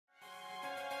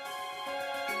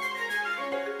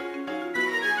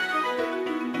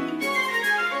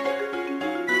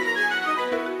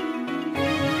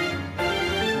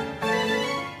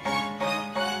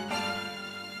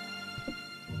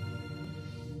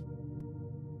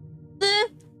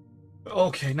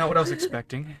Okay, not what I was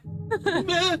expecting.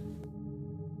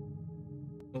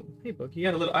 Oh, hey, Book, you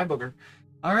got a little eye booger.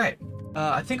 All right.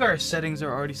 I think our settings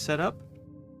are already set up.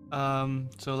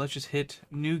 So let's just hit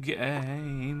new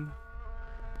game.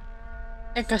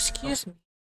 Excuse me.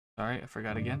 Sorry, I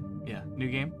forgot again. Yeah, new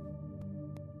game.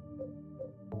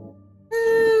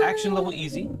 Action level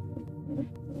easy.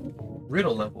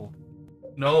 Riddle level.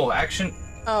 No, action.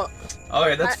 Oh.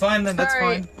 Alright, that's fine then, that's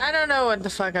Sorry, fine. I don't know what the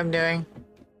fuck I'm doing.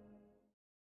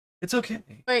 It's okay.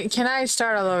 Wait, can I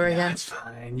start all over again? That's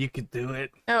fine, you could do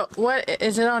it. No, what?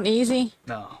 Is it on easy?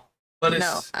 No. But it's...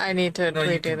 No, I need to No,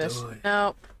 you redo can this. do it.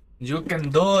 No. You can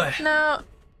do it. No.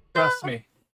 Trust me.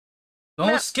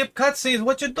 Don't skip cutscenes,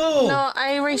 what you do? No,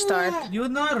 I restart. You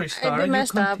not restart, I you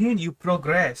messed up. continue, you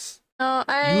progress. No,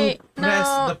 You press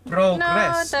the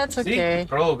progress. No, that's See? okay.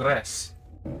 Progress.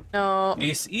 No.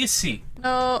 It's easy.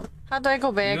 No. How do I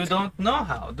go back? You don't know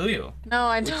how, do you? No,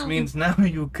 I Which don't. means now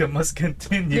you must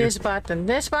continue. This button.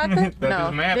 This button? That No.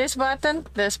 is map. This button.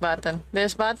 This button.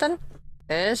 This button.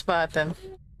 This button.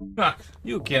 Ha,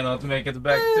 you cannot make it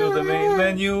back to the main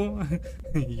menu.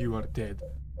 You are dead.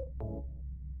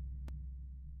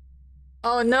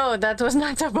 Oh no, that was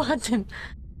not the button.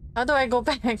 How do I go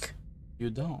back? You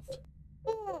don't.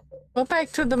 Go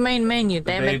back to the main menu,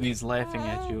 The damn it. baby's laughing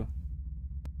at you.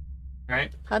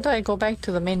 Right? How do I go back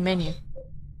to the main menu?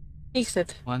 Fix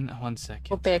it. One Go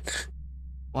second. back.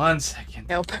 1 second.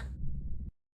 Nope.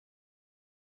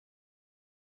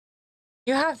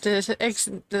 You have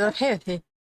to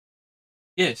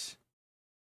Yes.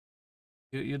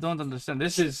 You don't understand.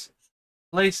 This is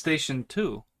PlayStation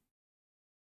 2.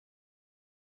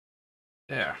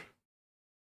 There.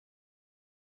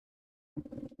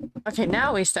 Okay,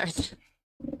 now we start.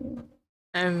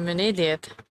 I'm an idiot.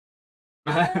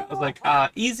 I was like,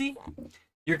 easy?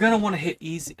 You're gonna want to hit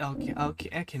easy.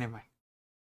 Okay, never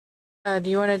mind. Do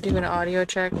you want to do an audio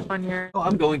check on your... Oh,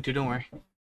 I'm going to, don't worry.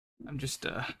 I'm just,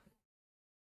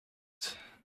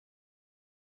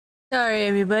 Sorry,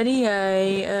 everybody.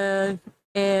 I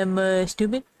am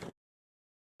stupid.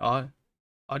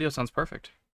 audio sounds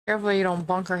perfect. Careful you don't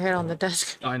bonk our head on the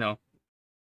desk. I know.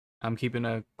 I'm keeping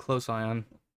a close eye on.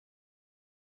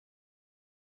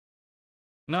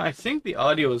 No, I think the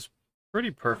audio is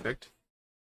pretty perfect.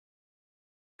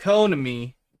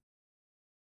 Konami.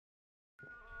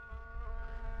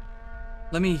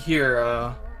 Let me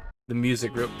hear the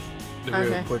music real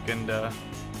quick and the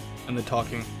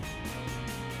talking.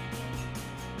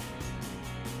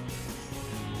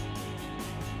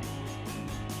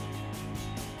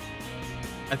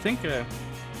 I think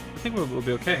we'll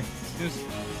be okay.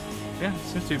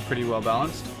 Seems to be pretty well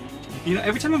balanced. You know,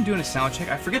 every time I'm doing a sound check,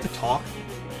 I forget to talk.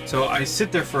 So I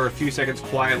sit there for a few seconds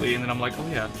quietly, and then I'm like, oh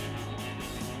yeah.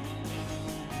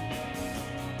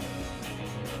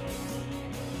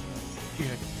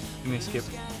 Here, give me a skip.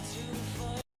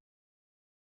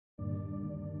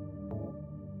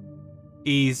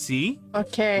 Easy.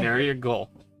 Okay. There you go.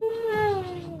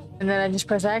 And then I just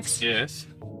press X? Yes.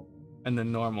 And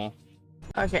then normal.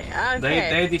 Okay, okay.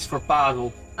 That is for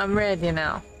puzzle. I'm ready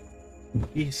now.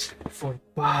 Is for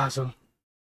puzzle.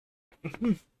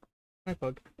 Hi,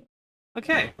 Bug.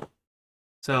 Okay.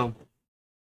 So,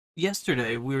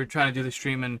 yesterday we were trying to do the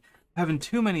stream and having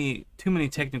too many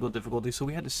technical difficulties, so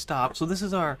we had to stop. So this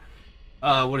is our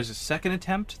what is it, second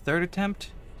attempt, third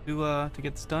attempt to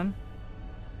get this done?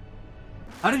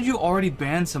 How did you already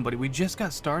ban somebody? We just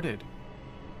got started.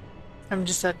 I'm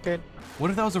just that good. What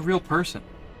if that was a real person?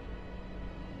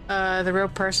 The real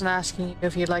person asking you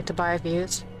if you'd like to buy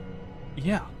views.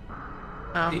 Yeah.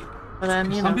 Oh. Well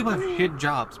then, you Some know. people have shit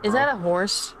jobs, bro. Is that a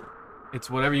horse? It's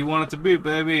whatever you want it to be,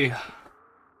 baby.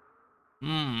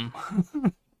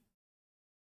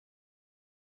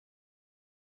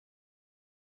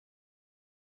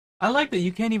 I like that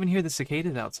you can't even hear the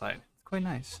cicadas outside. It's quite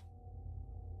nice.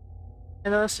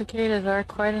 And those cicadas are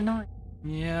quite annoying.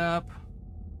 Yep.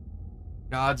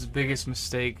 God's biggest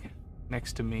mistake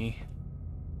next to me.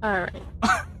 Alright.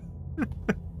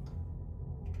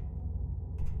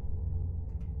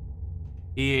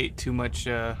 He ate too much,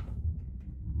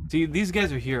 See, these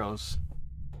guys are heroes.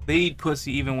 They eat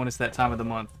pussy even when it's that time of the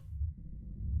month.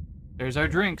 There's our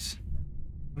drinks.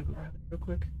 You wanna go grab that real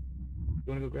quick?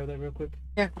 You wanna go grab that real quick?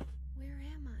 Yeah. Where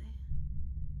am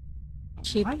I?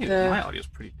 Keep My audio's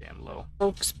pretty damn low.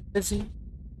 folks busy.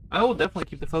 I will definitely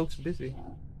keep the folks busy.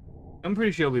 I'm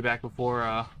pretty sure he'll be back before,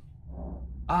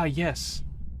 Ah, yes.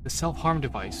 The self-harm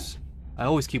device. I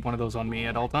always keep one of those on me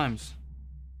at all times.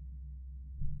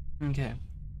 Okay.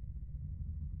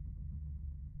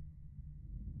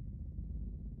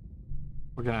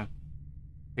 We're gonna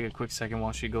take a quick second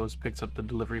while she picks up the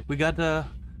delivery. We got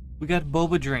We got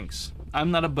boba drinks.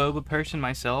 I'm not a boba person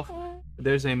myself.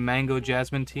 There's a mango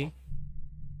jasmine tea.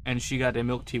 And she got a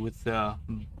milk tea with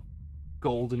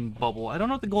golden bubble. I don't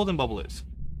know what the golden bubble is.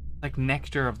 Like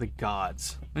nectar of the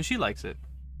gods. And she likes it.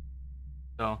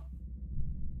 So,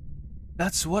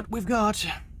 that's what we've got.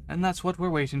 And that's what we're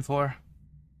waiting for.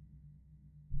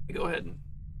 Go ahead and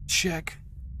check.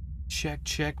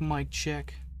 Check, mic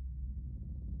check.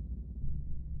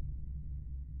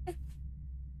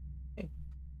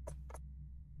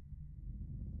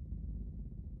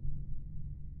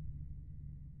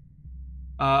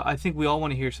 I think we all want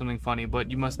to hear something funny,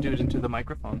 but you must do it into the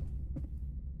microphone.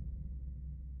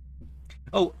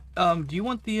 Oh, do you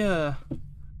want the,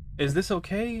 is this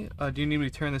okay? Do you need me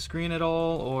to turn the screen at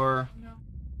all, or? No.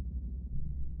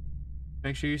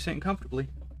 Make sure you're sitting comfortably.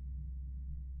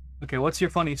 Okay, what's your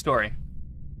funny story?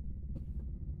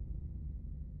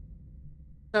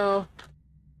 So,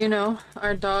 you know,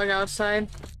 our dog outside.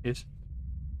 Yes.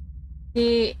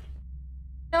 He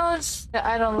knows that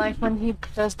I don't like when he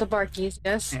does the barkies,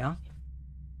 yes? Yeah.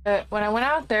 But when I went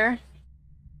out there,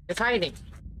 he's hiding.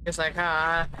 He's like,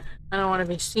 I don't want to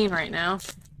be seen right now.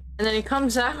 And then he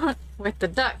comes out with the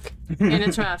duck in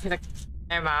his mouth. He's like,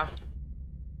 hey, Mom,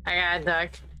 I got a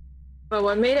duck. But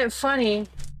what made it funny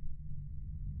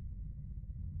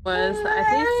was, I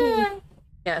think he,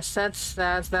 yes, that's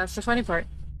the funny part,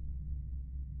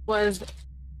 was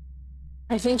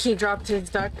I think he dropped his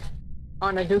duck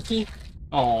on a dookie.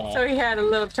 Oh. So he had a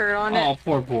little turd on it. Oh,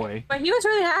 poor boy. But he was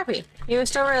really happy. He was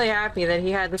still really happy that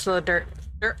he had this little turd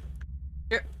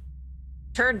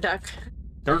duck.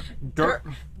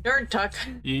 Dirt duck.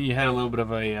 You had a little bit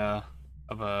of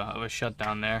a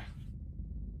shutdown there.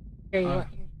 Here you go.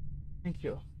 Thank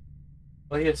you.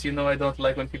 Well, yes, you know I don't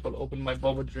like when people open my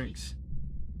boba drinks.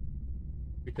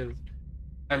 Because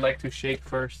I like to shake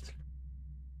first.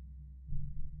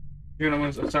 You're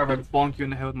gonna start by bonk you in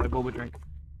the head with my boba drink.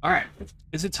 Alright.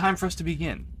 Is it time for us to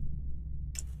begin?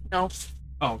 No.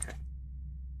 Oh, okay.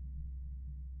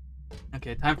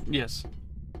 Okay, time for, yes.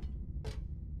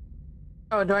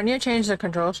 Oh, do I need to change the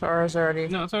controls, or is it already?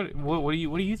 No, it's already.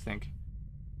 What do you think?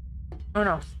 Oh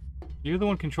no. You're the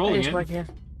one controlling it. Here.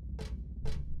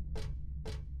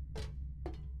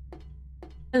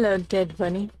 Hello, dead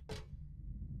bunny.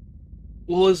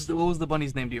 What was the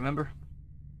bunny's name? Do you remember?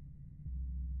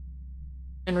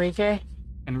 Enrique.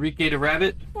 Enrique the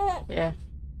rabbit? Yeah.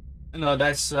 No,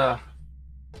 that's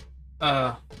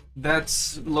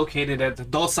located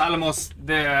at Dos Alamos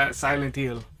de Silent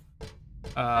Hill.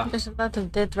 There's a lot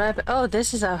of dead rabbit. Oh,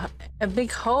 this is a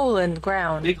big hole in the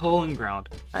ground. Big hole in ground.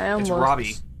 I almost.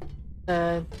 It's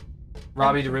Robbie.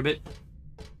 Robbie the ribbit.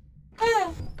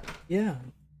 Yeah.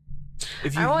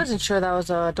 If you, I wasn't sure that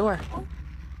was a door.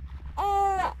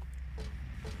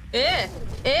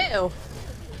 Ew.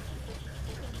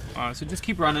 Alright, so just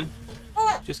keep running.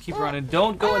 Just keep running.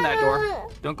 Don't go in that door.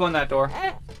 Don't go in that door.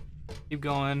 Keep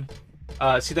going.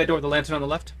 See that door with the lantern on the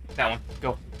left? That one.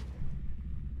 Go.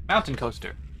 Mountain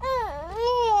coaster.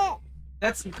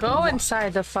 That's Go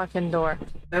inside the fucking door.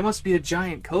 That must be a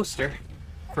giant coaster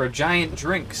for giant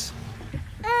drinks.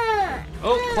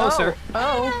 Oh, closer.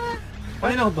 Oh.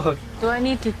 I know, bug. Do I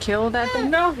need to kill that thing?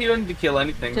 No, you don't need to kill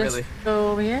anything, Just really.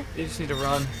 go over here? You just need to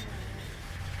run.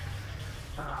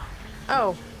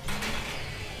 Oh.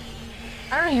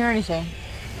 I don't hear anything.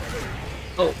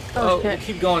 Oh, shit.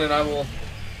 keep going and I will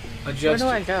adjust.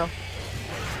 Where do I go?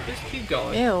 Just keep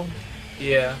going. Ew.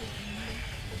 Yeah.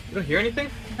 You don't hear anything?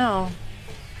 No.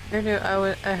 I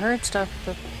heard stuff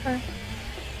before.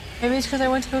 Maybe it's because I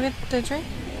went to go get the drink?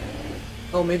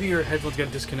 Oh, maybe your headphones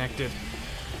got disconnected.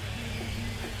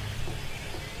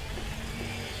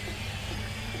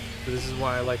 So this is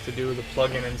why I like to do the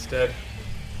plug-in instead.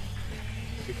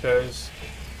 Because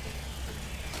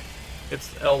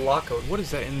it's El Loco. What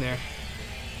is that in there?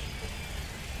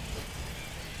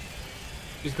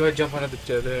 Just go ahead and jump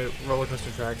onto the roller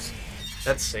coaster tracks.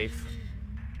 That's safe.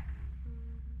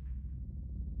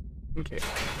 Okay.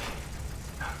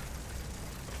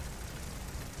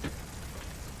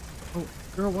 Oh,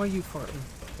 girl, why are you farting?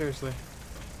 Seriously.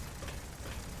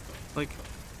 Like,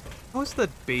 how is that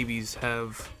babies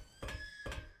have...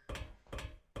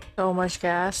 So much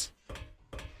gas.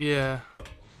 Yeah.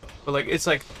 But like, it's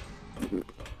like...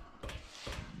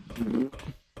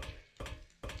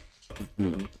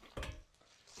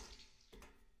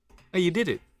 Hey, you did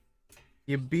it.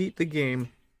 You beat the game.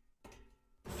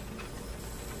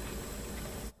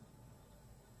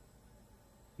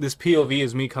 This POV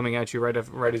is me coming at you right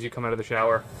as you come out of the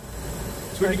shower.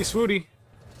 Swooty swooty.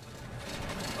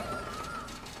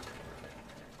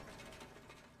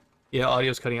 Yeah,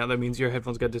 audio's cutting out. That means your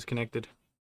headphones got disconnected.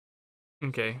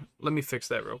 Okay, let me fix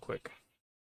that real quick.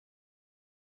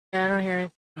 Yeah, I don't hear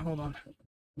it. Hold on.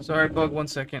 Sorry, bug. 1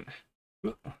 second.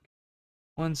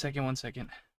 1 second. 1 second.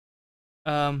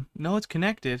 No, it's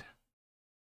connected.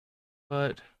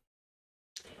 But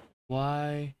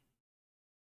why?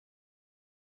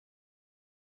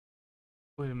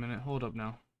 Wait a minute. Hold up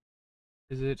now.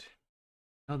 Is it?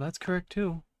 No, that's correct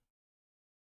too.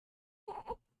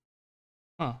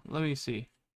 Huh. Let me see.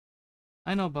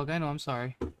 I know, bug. I know. I'm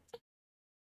sorry.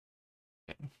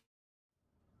 Okay.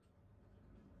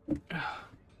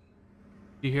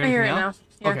 Do you hear I hear anything it now? now.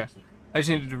 Yeah. Okay. I just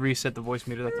needed to reset the voice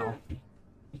meter. That's all. Do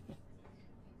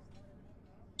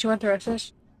you want the rest of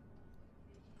this?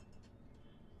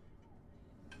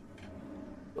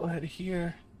 Go ahead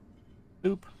here.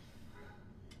 Bloop.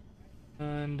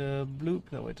 And bloop.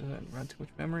 That way it doesn't run too much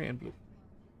memory. And bloop.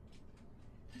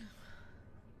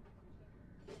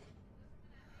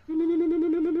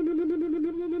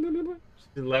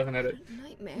 She's laughing at it.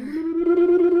 Nightmare.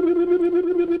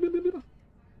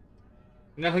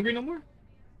 You're not hungry no more?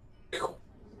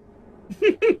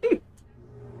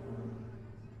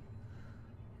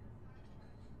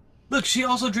 Look, she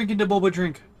also drinking the boba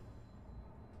drink.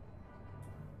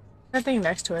 That thing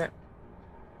next to it.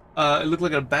 It looked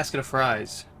like a basket of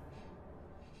fries.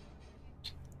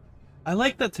 I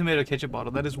like that tomato ketchup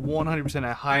bottle. That is 100%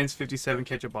 a Heinz 57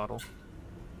 ketchup bottle.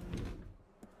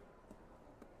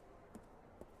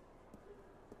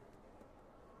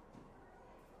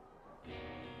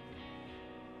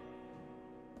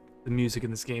 The music in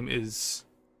this game is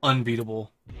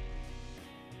unbeatable.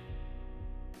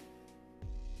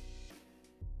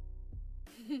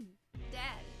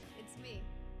 Dad, it's me.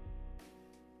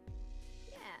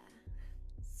 Yeah.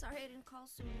 Sorry I didn't call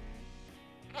sooner.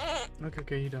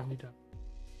 Okay, you done.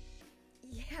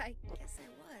 Yeah, I guess I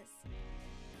was.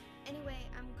 Anyway,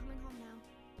 I'm coming home now.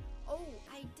 Oh,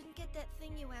 I didn't get that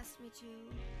thing you asked me to.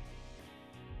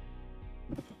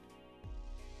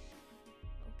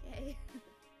 Okay.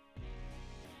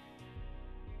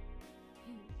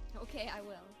 Okay, I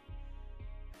will.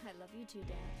 I love you too,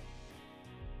 Dad.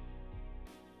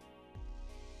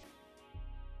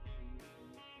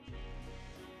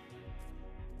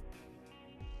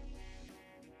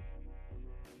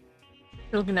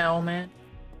 You're looking at old man.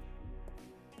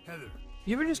 Heather,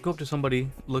 You ever just go up to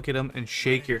somebody, look at them, and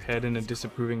shake your head in a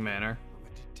disapproving manner? I'm a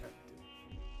detective.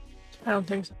 I don't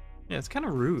think so. Yeah, it's kind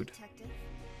of rude. Detective?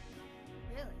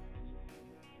 Really?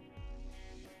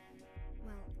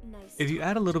 Well, nice. If you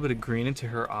add a little bit of green into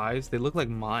her eyes, they look like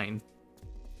mine.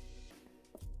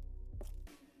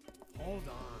 Hold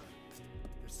on.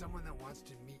 There's someone that wants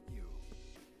to meet you.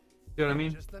 You know what I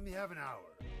mean? Just let me have an hour.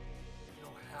 No,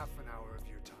 half an hour of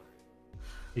your time.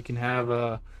 You can have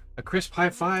a crisp high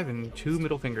five and 2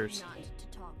 middle fingers. Not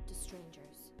to talk to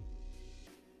strangers.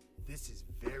 This is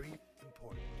very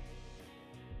important.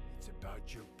 It's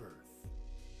about your birth.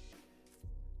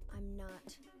 I'm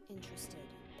not interested.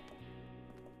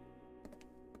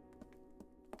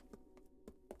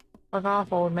 Fuck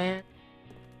off, old man.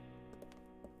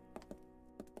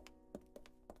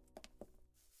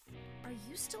 Are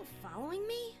you still following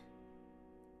me?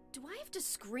 Do I have to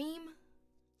scream?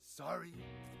 Sorry.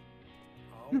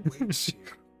 I'll wait She-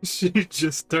 here. She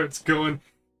just starts going,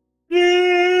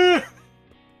 yeah!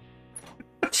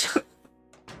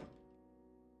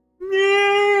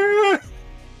 Yeah!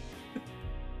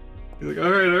 He's like,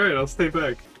 alright, I'll stay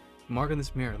back. Mark on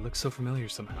this mirror looks so familiar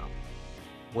somehow.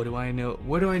 What do I know?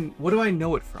 What do I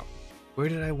know it from? Where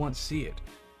did I once see it?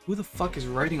 Who the fuck is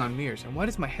writing on mirrors? And why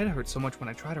does my head hurt so much when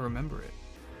I try to remember it?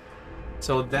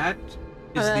 So that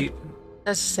is the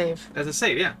That's safe. as a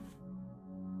save, yeah.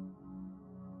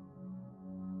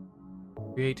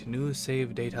 Create new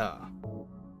save data.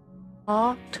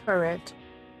 Oh, turret.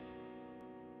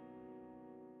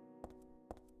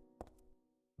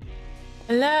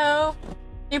 Hello?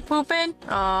 You pooping?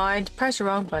 Oh, I pressed the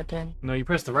wrong button. No, you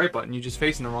pressed the right button. You just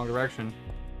faced in the wrong direction.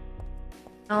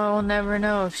 Oh, I'll never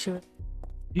know if she was.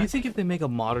 Do you think if they make a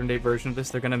modern day version of this,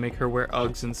 they're gonna make her wear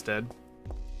Uggs instead?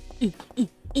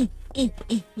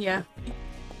 Yeah.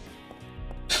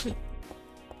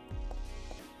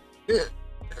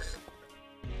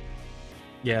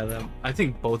 Yeah, I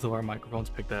think both of our microphones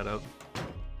picked that up.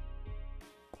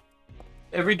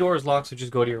 Every door is locked, so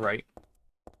just go to your right.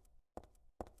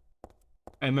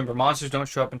 And remember, monsters don't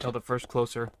show up until the first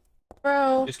closer.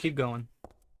 Bro. Just keep going.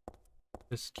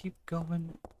 Just keep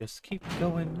going. Just keep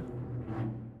going.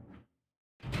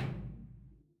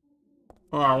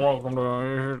 Welcome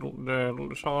to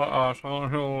the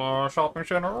Silent Hill Shopping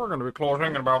Center. We're going to be closing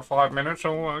in about 5 minutes,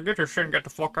 so get your shit and get the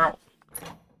fuck out.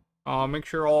 Make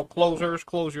sure all closers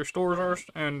close your stores,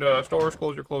 and stores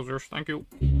close your closers. Thank you.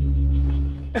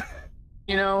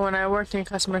 You know, when I worked in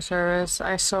customer service,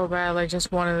 I so bad like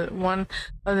just one of the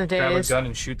Grab a days. gun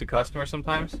and shoot the customer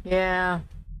sometimes. Yeah.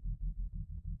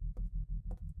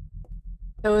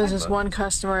 There was this one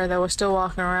customer that was still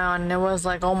walking around, and it was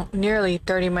like nearly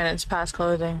 30 minutes past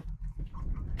closing.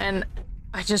 And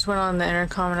I just went on the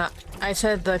intercom and I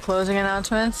said the closing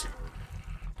announcements.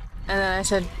 And then I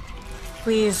said,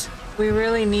 please, we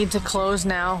really need to close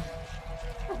now.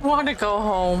 I want to go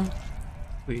home.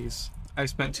 Please. I've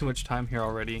spent too much time here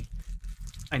already.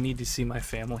 I need to see my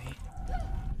family.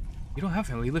 You don't have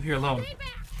family. You live here alone.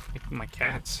 My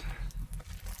cats.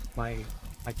 My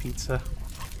pizza.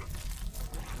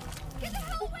 Get the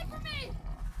hell away from me!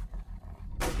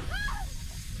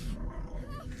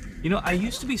 You know, I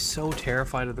used to be so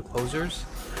terrified of the closers.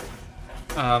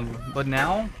 But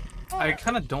now, I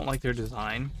kind of don't like their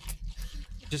design.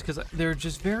 Just because they're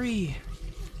just very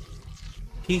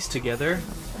pieced together.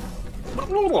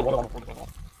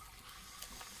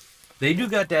 They do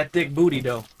got that thick booty,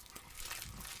 though.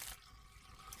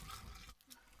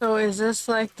 So is this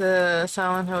like the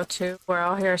Silent Hill 2, where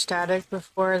I'll hear static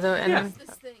before the end?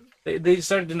 This thing. They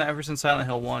started doing that ever since Silent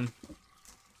Hill 1.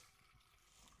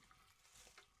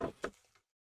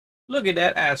 Look at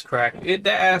that ass crack. That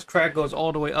ass crack goes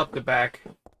all the way up the back.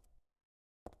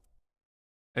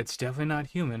 It's definitely not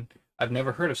human. I've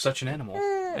never heard of such an animal.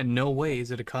 And no way is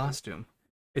it a costume.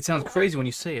 It sounds crazy when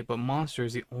you say it, but monster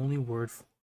is the only word for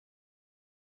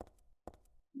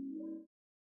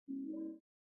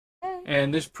it.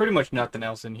 And there's pretty much nothing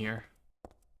else in here.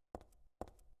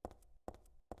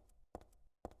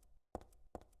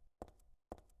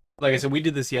 Like I said, we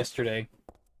did this yesterday.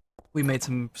 We made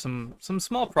some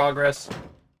small progress.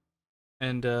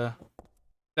 And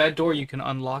that door you can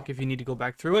unlock if you need to go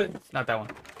back through it. Not that one.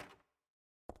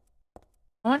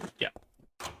 What? Yeah.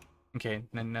 Okay,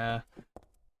 then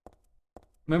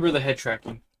remember the head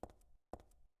tracking.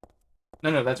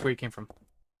 No, that's where you came from.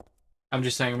 I'm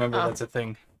just saying, remember that's a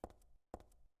thing.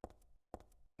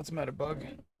 What's the matter, bug?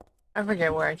 I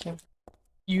forget where I came from.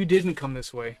 You didn't come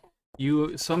this way.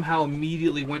 You somehow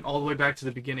immediately went all the way back to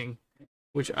the beginning,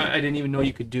 which I didn't even know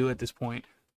you could do at this point.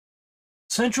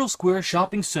 Central Square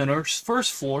Shopping Center,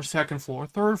 first floor, second floor,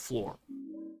 third floor.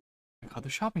 I got the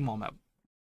shopping mall map.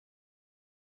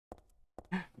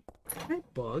 Hey,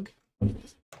 bug.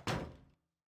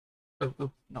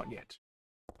 Oh, not yet.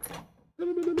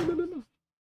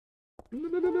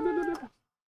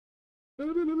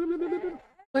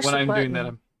 Push When the I'm doing button.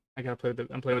 that, I gotta play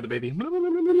with I'm playing with the baby.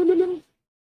 The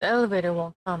elevator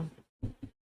won't come.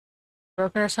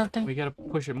 Broken or something? We gotta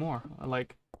push it more,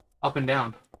 like up and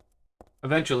down.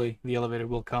 Eventually, the elevator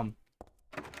will come.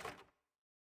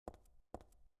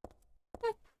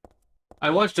 I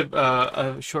watched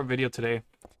a short video today.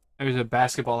 There was a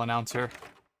basketball announcer,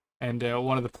 and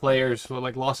one of the players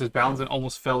like lost his balance and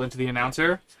almost fell into the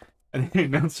announcer. And the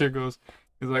announcer goes,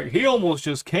 he's like, he almost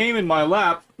just came in my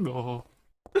lap. Oh.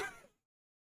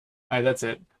 Alright, that's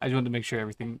it. I just wanted to make sure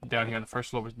everything down here on the first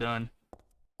floor was done.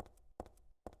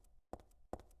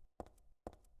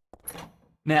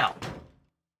 Now.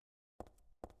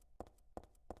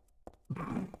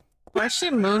 Why is she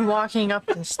moonwalking up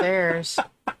the stairs?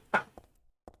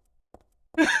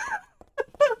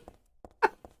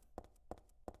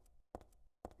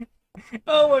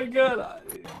 Oh my god.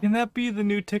 Can that be the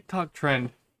new TikTok trend?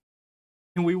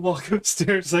 Can we walk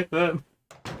upstairs like that?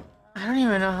 I don't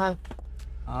even know how.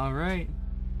 Alright.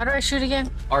 How do I shoot again?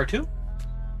 R2?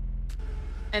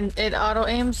 And it auto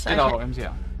aims? It auto aims,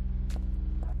 yeah.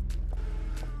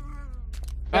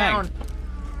 Bang. Down.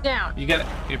 Down. You gotta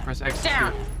press X.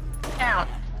 Down. Down.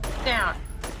 Down.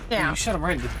 Down. You shot him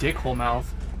right in the dick hole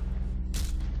mouth.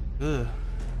 Ugh.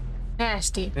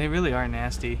 Nasty. They really are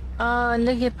nasty.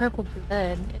 Look at purple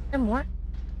blood. Is there more?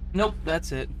 Nope,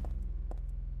 that's it.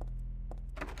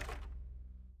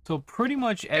 So pretty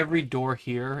much every door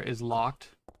here is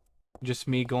locked. Just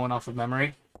me going off of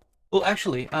memory. Well,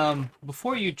 actually,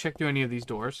 before you check through any of these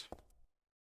doors,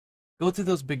 go through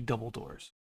those big double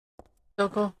doors. So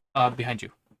cool. Behind you.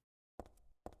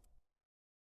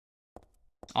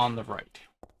 On the right.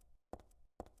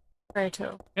 Right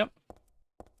too. Yep.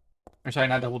 Or sorry,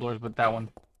 not double doors, but that one.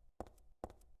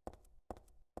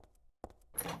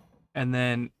 And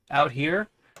then out here,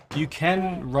 you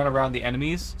can run around the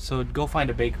enemies, so go find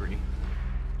a bakery.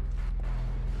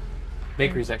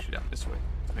 Bakery's actually down this way.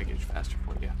 Let's make it faster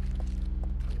for you.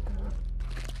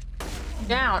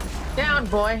 Down. Down,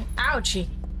 boy. Ouchie.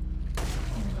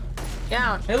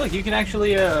 Down. Hey, look, you can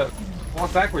actually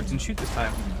walk backwards and shoot this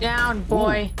time. Down,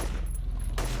 boy.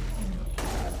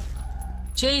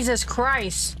 Jesus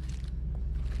Christ.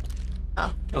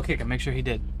 Oh, Go kick him. Make sure he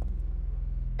did.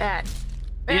 bad.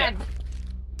 Yeah. Bad.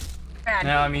 Bad.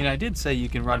 Now, I mean, I did say you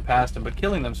can run past him, but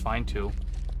killing them's fine too.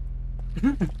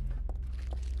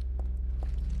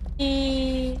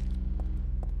 E-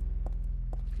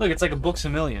 Look, it's like a Books a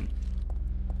Million.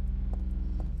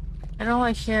 I don't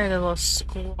like hearing the little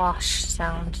squash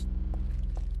sound.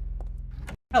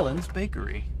 Helen's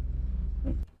Bakery.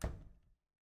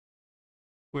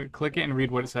 Wait, click it and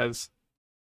read what it says.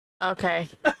 Okay.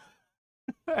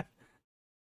 But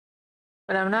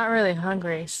I'm not really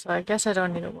hungry, so I guess I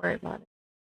don't need to worry about it.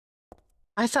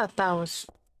 I thought that was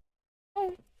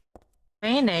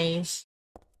mayonnaise.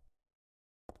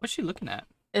 What's she looking at?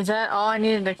 Is that all I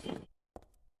needed to...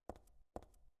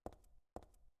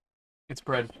 It's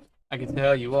bread. I can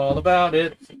tell you all about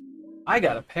it. I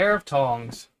got a pair of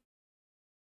tongs.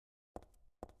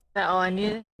 Is that all I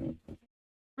needed?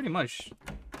 Pretty much.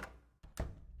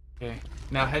 Okay,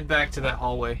 now head back to that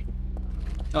hallway.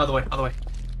 No, other way, other way.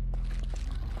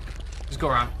 Just go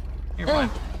around. You're fine.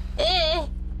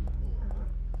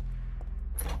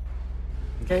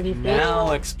 Dirty bitch.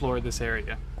 Now explore this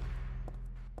area.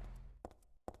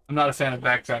 I'm not a fan of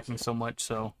backtracking so much,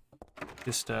 so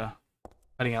just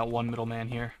cutting out one middleman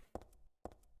here.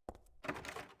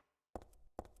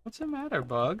 What's the matter,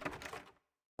 bug?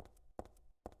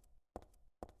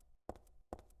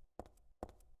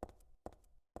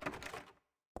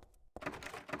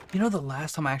 You know the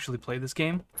last time I actually played this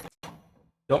game?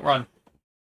 Don't run.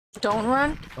 Don't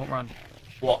run? Don't run.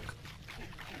 Walk.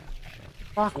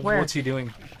 Walk where? What's he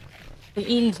doing? He's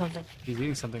eating something. He's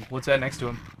eating something. What's that next to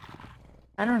him?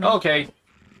 I don't know. Okay.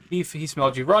 He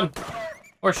smelled you. Run.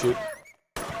 Or shoot.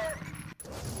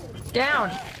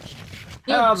 Down!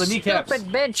 You Oh, the kneecaps.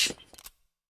 stupid bitch!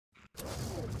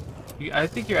 I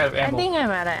think you're out of ammo. I think I'm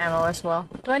out of ammo as well.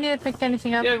 Do I need to pick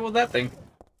anything up? Yeah, well, that thing.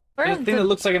 Where's That thing that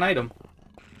looks like an item.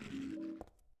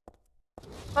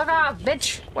 Fuck off,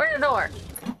 bitch! Where's the door?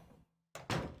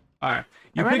 Alright.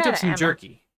 You I ran picked out up of some ammo.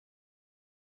 jerky.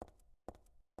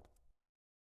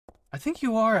 I think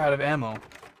you are out of ammo.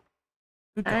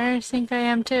 Good dog. I think I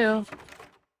am too.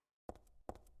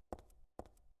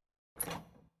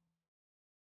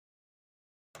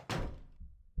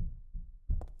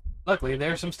 Luckily,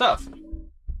 there's some stuff.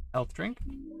 Health drink.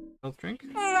 Health drink.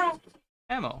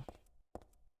 Ammo.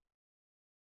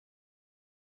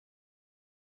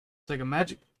 It's like a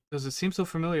magic. Does it seem so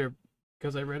familiar?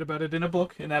 Because I read about it in a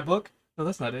book. In that book? No,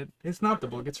 that's not it. It's not the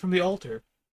book. It's from the altar.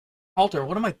 Altar,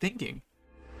 what am I thinking?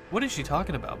 What is she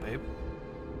talking about, babe?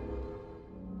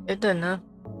 It doesn't know.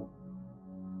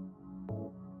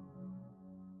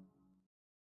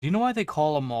 Do you know why they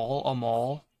call a mall a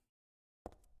mall?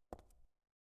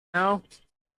 No.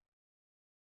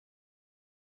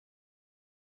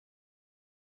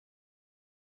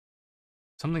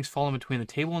 Something's fallen between the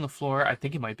table and the floor. I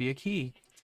think it might be a key.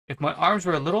 If my arms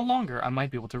were a little longer, I might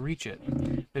be able to reach it.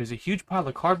 There's a huge pile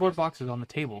of cardboard boxes on the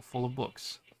table full of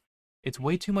books. It's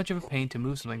way too much of a pain to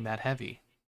move something that heavy.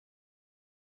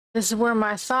 This is where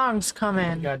my thongs come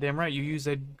in. Goddamn right, you use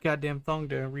that goddamn thong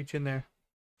to reach in there.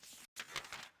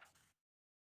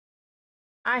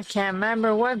 I can't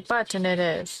remember what button it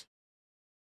is.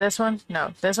 This one?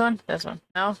 No. This one? This one?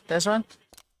 No. This one?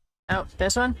 No.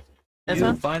 This one? This You'll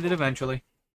one? find it eventually.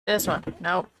 This one?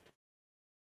 Nope.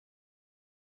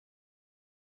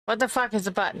 What the fuck is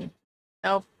the button?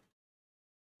 Nope.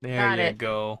 There Got you it.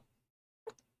 go.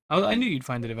 I knew you'd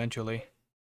find it eventually.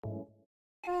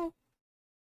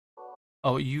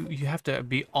 Oh, you have to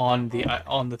be on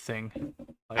the thing.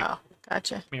 Like, Oh,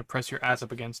 gotcha. you know, press your ass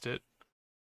up against it.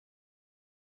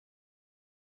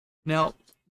 Now,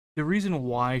 the reason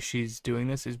why she's doing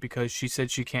this is because she said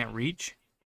she can't reach.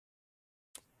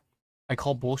 I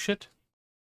call bullshit.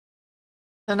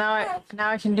 So now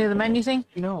I can do the menu thing?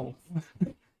 No.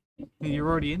 You're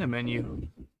already in a menu.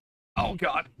 Oh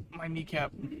god, my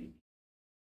kneecap.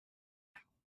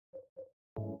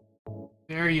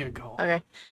 There you go. Okay.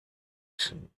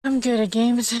 I'm good at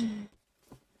games.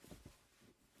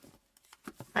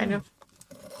 Kind of.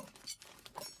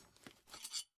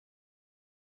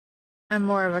 I'm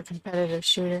more of a competitive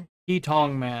shooter.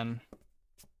 Tong man.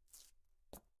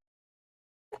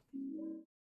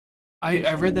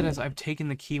 I read that as I've taken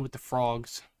the key with the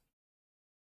frogs.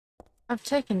 I've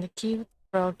taken the key with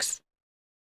the frogs.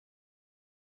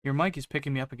 Your mic is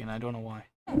picking me up again. I don't know why.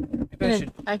 Maybe I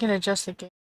should. I can adjust the gain.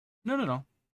 No.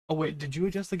 Oh wait, did you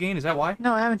adjust the gain? Is that why?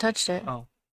 No, I haven't touched it. Oh.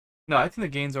 No, I think the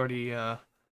gain's already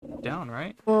down,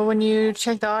 right? Well, when you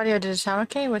check the audio, did it sound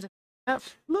okay? Was it up?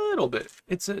 Little bit.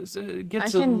 It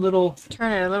gets I a can- little.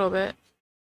 Turn it a little bit.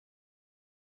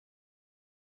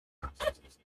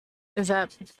 Is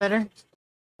that better?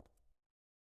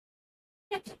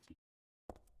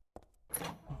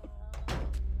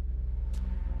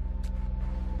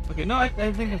 Okay, no, I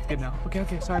think that's good now.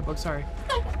 Okay, sorry, Bug, sorry.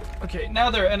 Okay,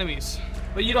 now they're enemies.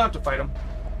 But you don't have to fight them.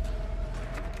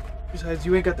 Besides,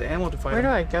 you ain't got the ammo to fight Where do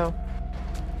them. I go?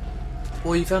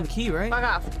 Well, you found the key, right? Fuck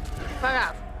off. Fuck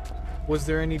off. Was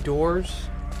there any doors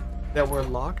that were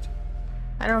locked?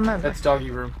 I don't remember. That's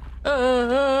doggy room.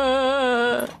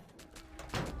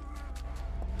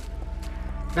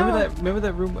 Remember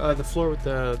that room, the floor with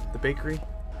the bakery?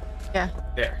 Yeah.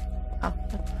 There. Oh.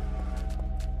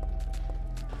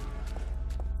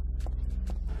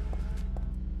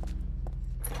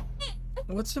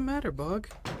 What's the matter, Bug?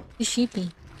 He's sheepy.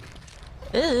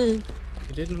 Ugh. You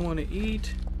didn't want to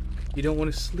eat. You don't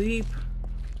want to sleep.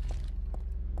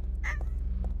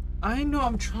 I know,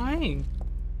 I'm trying.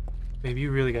 Baby,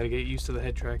 you really gotta get used to the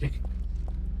head tracking.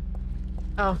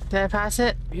 Oh, did I pass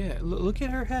it? Yeah, look at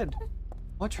her head.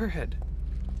 Watch her head.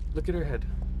 Look at her head.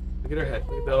 Look at her head.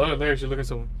 Oh, there, she look at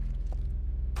someone.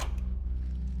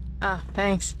 Ah,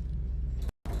 thanks.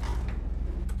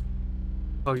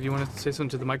 Oh, you want to say something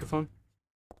to the microphone?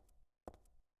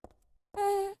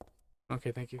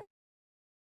 Okay, thank you.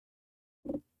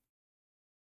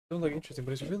 Don't look interesting,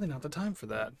 but it's really not the time for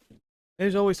that.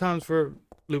 There's always times for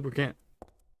lubricant.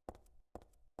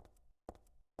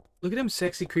 Look at them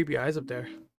sexy, creepy eyes up there.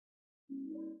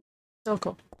 So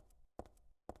cool.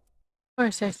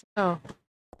 Where's this? Oh.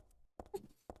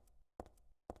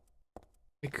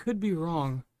 I could be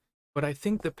wrong, but I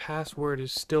think the password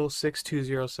is still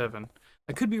 6207.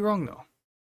 I could be wrong, though.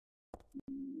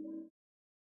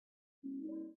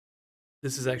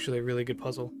 This is actually a really good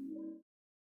puzzle.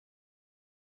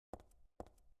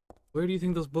 Where do you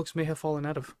think those books may have fallen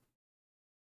out of?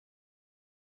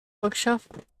 Bookshelf?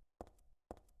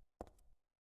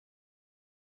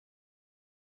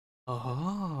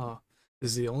 Ah,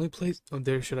 this is the only place. Oh,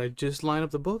 there, should I just line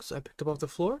up the books I picked up off the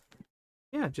floor?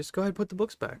 Yeah, just go ahead and put the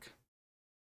books back.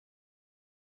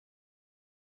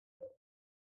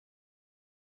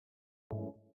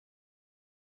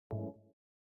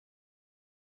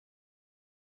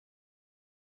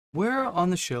 Where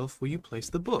on the shelf will you place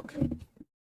the book?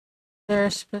 There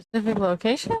a specific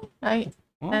location?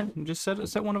 Well, just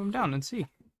set one of them down and see.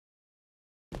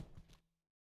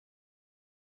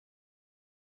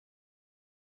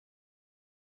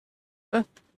 Uh.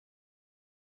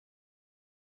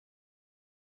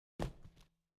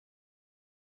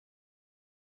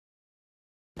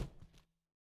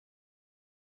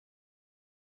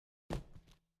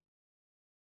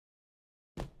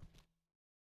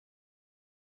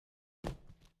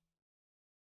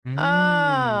 Oh,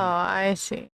 I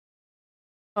see.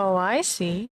 Oh, I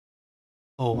see.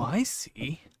 Oh, I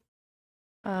see.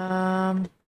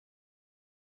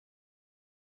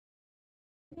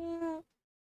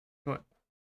 What?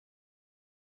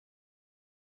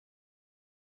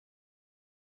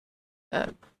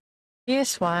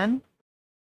 This one.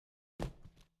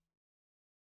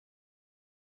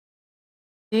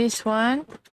 This one.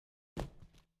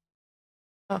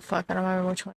 Oh, fuck, I don't remember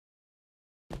which one.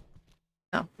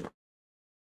 No.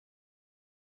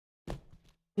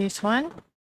 This one.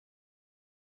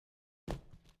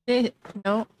 This,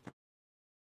 no.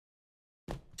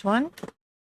 This one.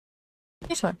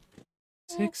 This one.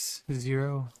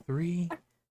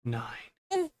 6039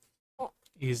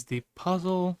 is the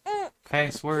puzzle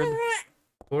password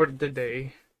for the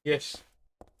day. Yes. Is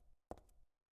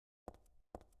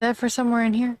that for somewhere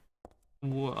in here?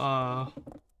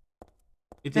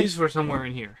 It is for somewhere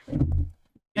in here.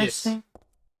 Yes. Thing?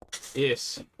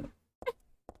 Yes.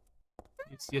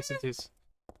 Yes, it is.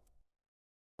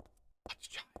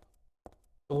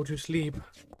 Go to sleep.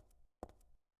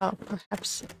 Oh,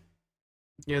 perhaps.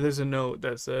 Yeah, there's a note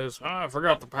that says, I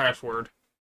forgot the password.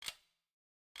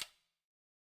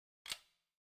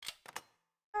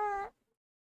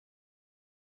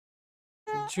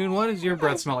 June, why does your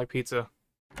breath smell like pizza?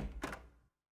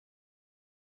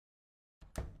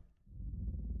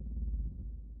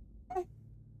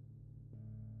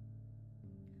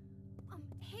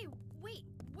 Hey, wait,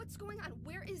 what's going on?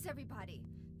 Where is everybody?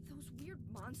 Those weird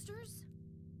monsters?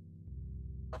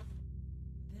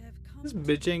 This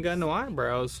bitch ain't got no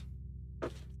eyebrows.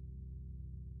 The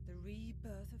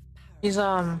rebirth of He's,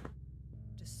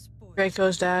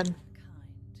 Draco's dad. kind.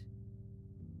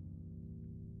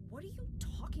 What are you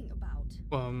talking about?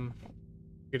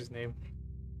 Get his name.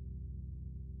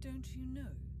 Don't you know?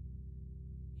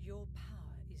 Your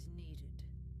power is needed.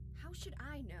 How should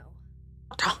I know?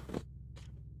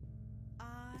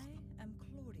 I am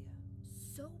Claudia.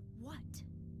 So what?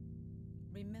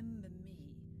 Remember me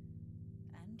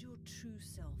and your true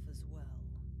self as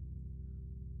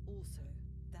also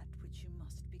that which you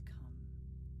must become.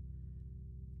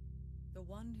 The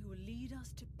one who will lead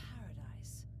us to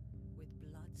paradise with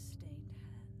blood-stained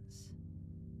hands.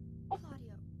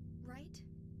 Claudio, right?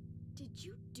 Did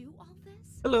you do all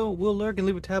this? Hello, Will Lurk and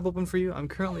leave a tab open for you. I'm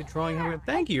currently drawing.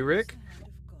 Thank you, Rick. The hand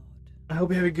of God. I hope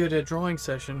you have a good drawing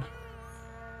session.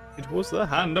 It was the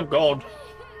hand of God,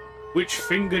 which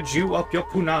fingered you up your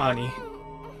punani.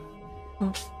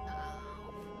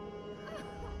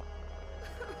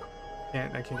 I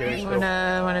can't get her to You chill.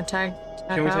 wanna tag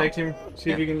Can we out? tag team?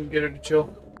 See if you can get her to chill.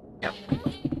 Yep.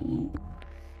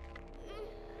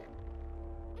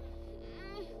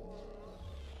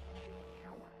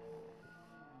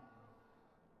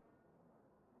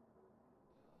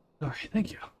 Alright,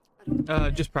 thank you.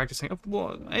 Just practicing.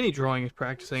 Well, any drawing is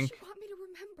practicing, What you want me to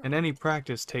remember? and any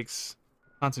practice takes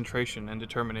concentration and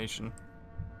determination.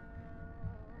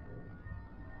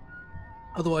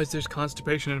 Otherwise, there's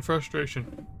constipation and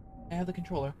frustration. I have the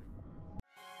controller.